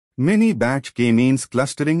Mini-batch k-means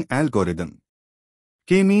clustering algorithm.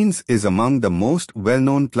 K-means is among the most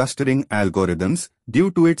well-known clustering algorithms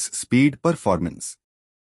due to its speed performance.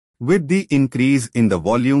 With the increase in the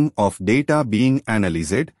volume of data being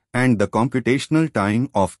analyzed and the computational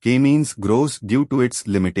time of k-means grows due to its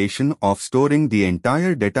limitation of storing the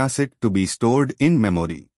entire dataset to be stored in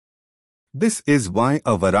memory. This is why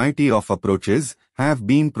a variety of approaches have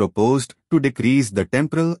been proposed to decrease the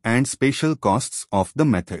temporal and spatial costs of the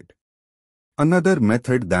method. Another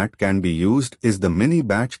method that can be used is the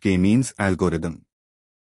mini-batch k-means algorithm.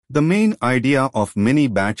 The main idea of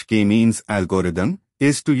mini-batch k-means algorithm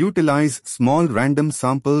is to utilize small random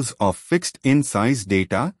samples of fixed-in-size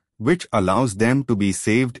data, which allows them to be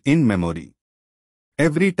saved in memory.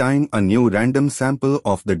 Every time a new random sample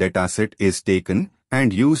of the dataset is taken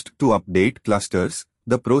and used to update clusters,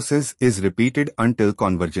 the process is repeated until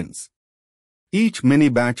convergence. Each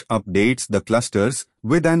mini-batch updates the clusters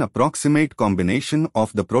with an approximate combination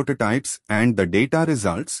of the prototypes and the data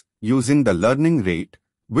results using the learning rate,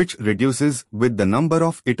 which reduces with the number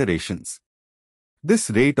of iterations. This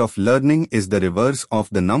rate of learning is the reverse of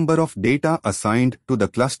the number of data assigned to the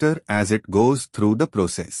cluster as it goes through the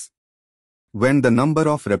process. When the number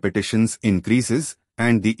of repetitions increases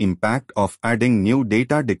and the impact of adding new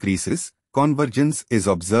data decreases, convergence is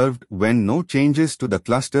observed when no changes to the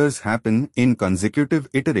clusters happen in consecutive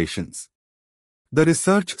iterations. The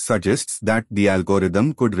research suggests that the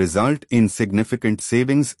algorithm could result in significant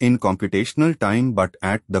savings in computational time but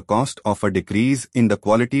at the cost of a decrease in the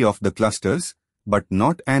quality of the clusters, but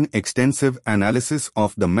not an extensive analysis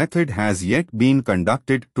of the method has yet been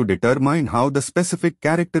conducted to determine how the specific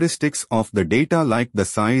characteristics of the data like the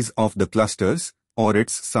size of the clusters, or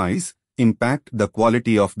its size, impact the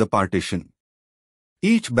quality of the partition.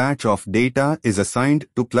 Each batch of data is assigned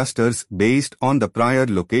to clusters based on the prior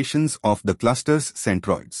locations of the cluster's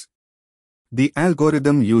centroids. The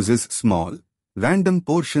algorithm uses small, random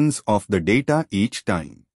portions of the data each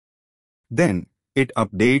time. Then, it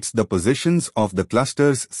updates the positions of the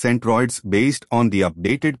cluster's centroids based on the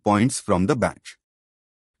updated points from the batch.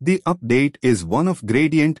 The update is one of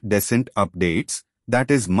gradient descent updates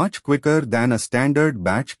that is much quicker than a standard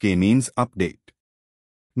batch k-means update.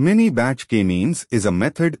 Mini-batch k-means is a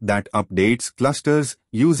method that updates clusters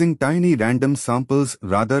using tiny random samples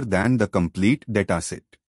rather than the complete dataset.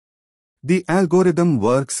 The algorithm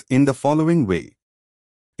works in the following way.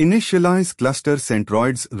 Initialize cluster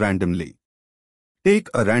centroids randomly. Take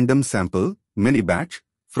a random sample, mini-batch,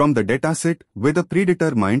 from the dataset with a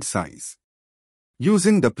predetermined size.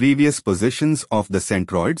 Using the previous positions of the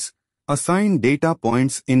centroids, assign data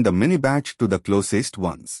points in the mini-batch to the closest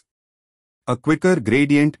ones. A quicker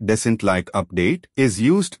gradient descent-like update is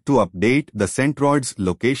used to update the centroids'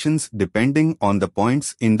 locations depending on the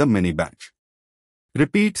points in the mini-batch.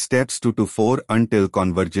 Repeat steps 2 to 4 until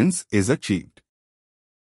convergence is achieved.